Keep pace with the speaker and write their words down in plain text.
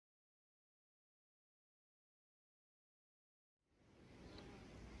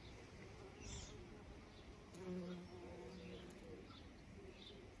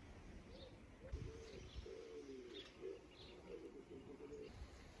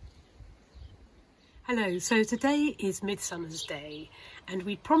Hello, so today is Midsummer's Day and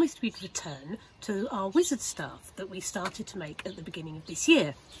we promised we'd return to our wizard staff that we started to make at the beginning of this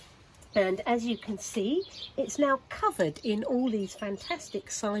year. And as you can see, it's now covered in all these fantastic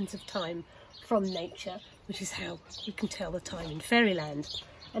signs of time from nature, which is how you can tell the time in fairyland.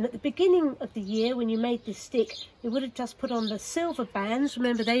 And at the beginning of the year, when you made this stick, you would have just put on the silver bands.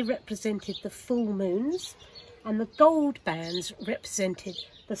 Remember, they represented the full moons, and the gold bands represented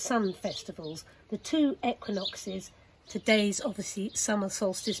the sun festivals, the two equinoxes. Today's obviously summer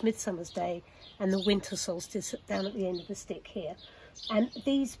solstice, Midsummer's Day, and the winter solstice down at the end of the stick here. And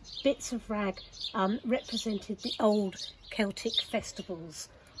these bits of rag represented the old Celtic festivals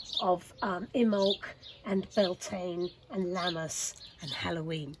of Imbolc and Beltane and Lammas and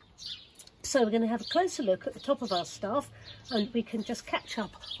Halloween. So we're going to have a closer look at the top of our staff and we can just catch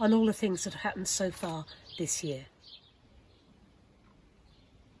up on all the things that have happened so far this year.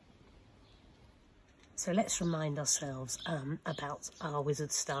 So let's remind ourselves about our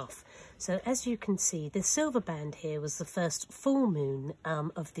wizard staff. So as you can see, the silver band here was the first full moon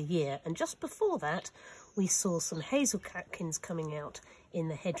of the year, and just before that we saw some hazel catkins coming out in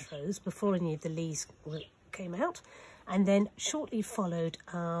the hedgerows before any of the leaves came out, and then shortly followed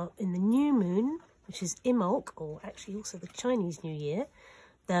in the new moon, which is Imbolc, or actually also the Chinese New Year,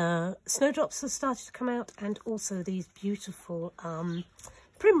 the snowdrops have started to come out, and also these beautiful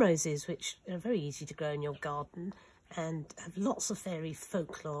primroses, which are very easy to grow in your garden and have lots of fairy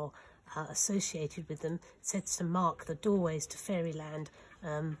folklore associated with them, said to mark the doorways to fairyland,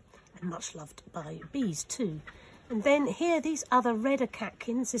 and much loved by bees too. And then here, these other redder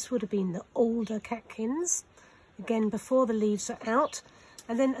catkins, this would have been the older catkins, again before the leaves are out.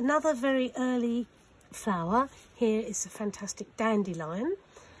 And then another very early flower here is a fantastic dandelion,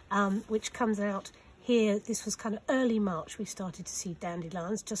 which comes out here. This was kind of early March we started to see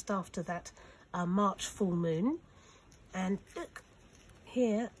dandelions, just after that March full moon. And look,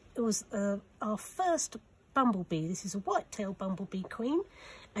 here it was our first bumblebee. This is a white-tailed bumblebee queen,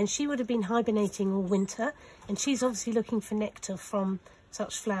 and she would have been hibernating all winter, and she's obviously looking for nectar from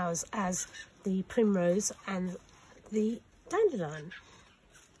such flowers as the primrose and the dandelion.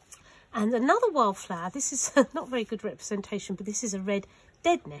 And another wildflower, this is not very good representation, but this is a red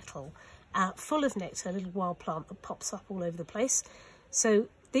dead nettle, full of nectar, a little wild plant that pops up all over the place. So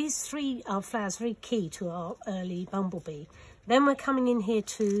these three are flowers very key to our early bumblebee. Then we're coming in here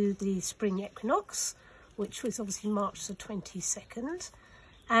to the spring equinox, which was obviously March the 22nd.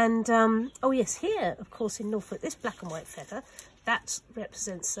 And, oh yes, here, of course, in Norfolk, this black and white feather, that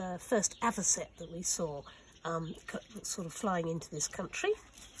represents the first avocet that we saw sort of flying into this country.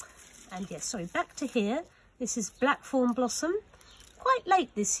 And yes, sorry, back to here. This is blackthorn blossom. Quite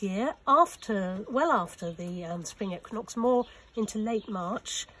late this year, well after the spring equinox, more into late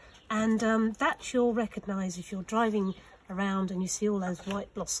March. And that you'll recognise if you're driving around and you see all those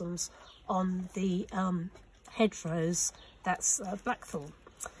white blossoms on the hedgerows. That's blackthorn.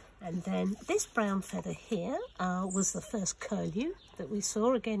 And then this brown feather here was the first curlew that we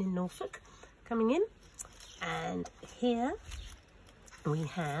saw again in Norfolk coming in. And here we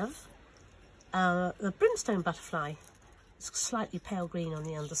have the brimstone butterfly. It's slightly pale green on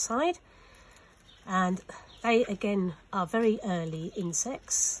the underside. And they again are very early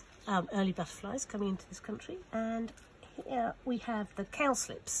insects, early butterflies coming into this country. And here we have the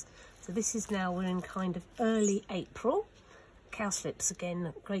cowslips. So this is now, we're in kind of early April. Cowslips,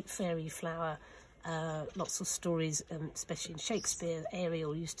 again, great fairy flower. Lots of stories, especially in Shakespeare.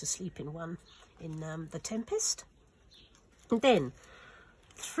 Ariel used to sleep in one in The Tempest. And then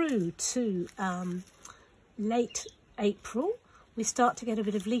through to late April, we start to get a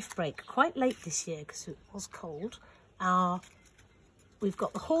bit of leaf break. Quite late this year because it was cold. We've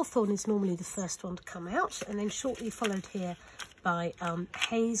got the hawthorn is normally the first one to come out, and then shortly followed here by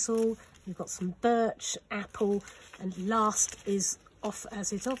hazel. We've got some birch, apple, and last is off,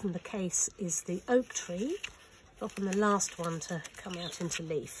 as is often the case, is the oak tree, often the last one to come out into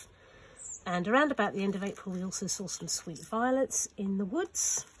leaf. And around about the end of April, we also saw some sweet violets in the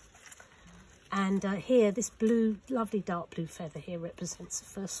woods. And here, this blue, lovely dark blue feather here represents the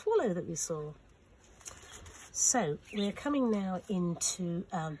first swallow that we saw. So we're coming now into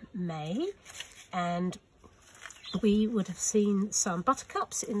May, and we would have seen some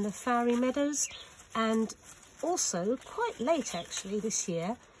buttercups in the flowery meadows, and also quite late actually this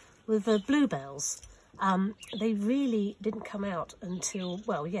year with the bluebells. They really didn't come out until,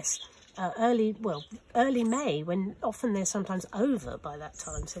 well, yes, early May, when often they're sometimes over by that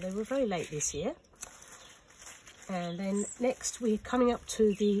time, so they were very late this year. And then next we're coming up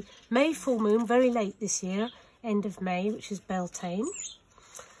to the May full moon, very late this year, end of May, which is Beltane.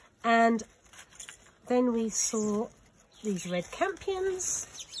 And Then we saw these red campions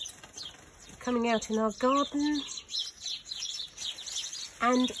coming out in our garden,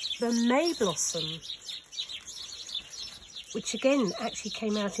 and the May blossom, which again actually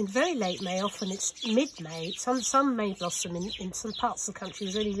came out in very late May. Often it's mid-May. Some May blossom in some parts of the country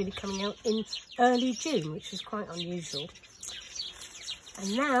is really coming out in early June, which is quite unusual.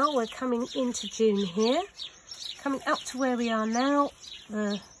 And now we're coming into June here, coming up to where we are now.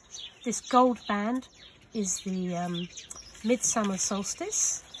 This gold band is the midsummer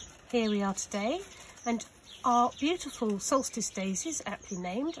solstice. Here we are today, and our beautiful solstice daisies, aptly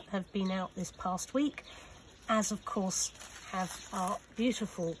named, have been out this past week, as of course have our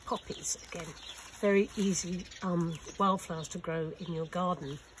beautiful poppies. Again, very easy wildflowers to grow in your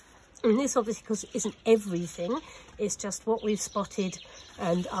garden. And this obviously, because it isn't everything, it's just what we've spotted,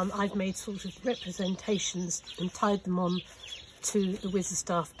 and I've made sort of representations and tied them on to the wizard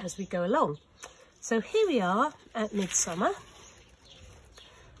staff as we go along. So here we are at midsummer,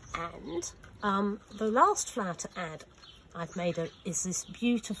 and the last flower to add I've made is this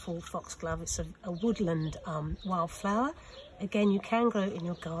beautiful foxglove. It's a woodland wildflower. Again, you can grow it in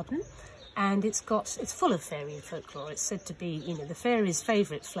your garden, and it's full of fairy folklore. It's said to be, you know, the fairies'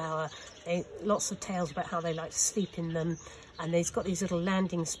 favourite flower. Lots of tales about how they like to sleep in them, and they've got these little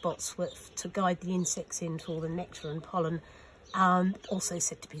landing spots to guide the insects into all the nectar and pollen. Also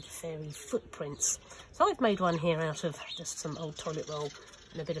said to be the fairy footprints. So I've made one here out of just some old toilet roll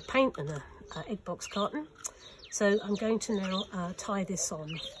and a bit of paint and an egg box carton. So I'm going to now tie this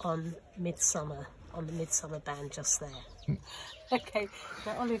on midsummer, on the midsummer band just there. Okay,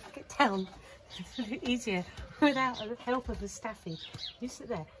 now Olive, get down. It's a bit easier without the help of the staffy. You sit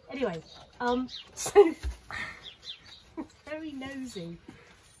there. Anyway, so very nosy.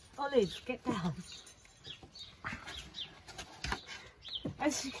 Olive, get down.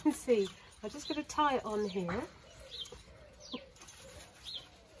 As you can see, I'm just going to tie it on here.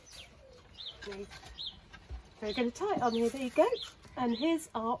 Okay. So we're going to tie it on here, there you go. And here's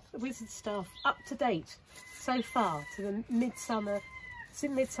our wizard staff up to date so far to the midsummer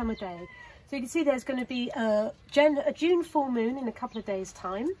day. So you can see there's going to be a June full moon in a couple of days'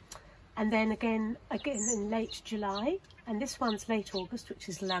 time, and then again in late July, and this one's late August, which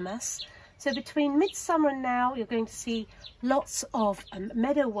is Lammas. So between midsummer and now, you're going to see lots of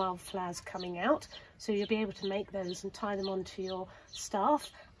meadow wildflowers coming out. So you'll be able to make those and tie them onto your staff.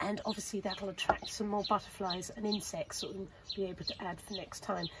 And obviously that'll attract some more butterflies and insects that we'll be able to add for next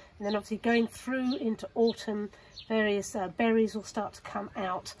time. And then obviously going through into autumn, various berries will start to come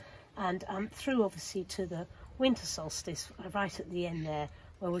out, and through obviously to the winter solstice right at the end there,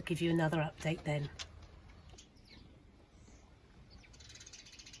 where we'll give you another update then.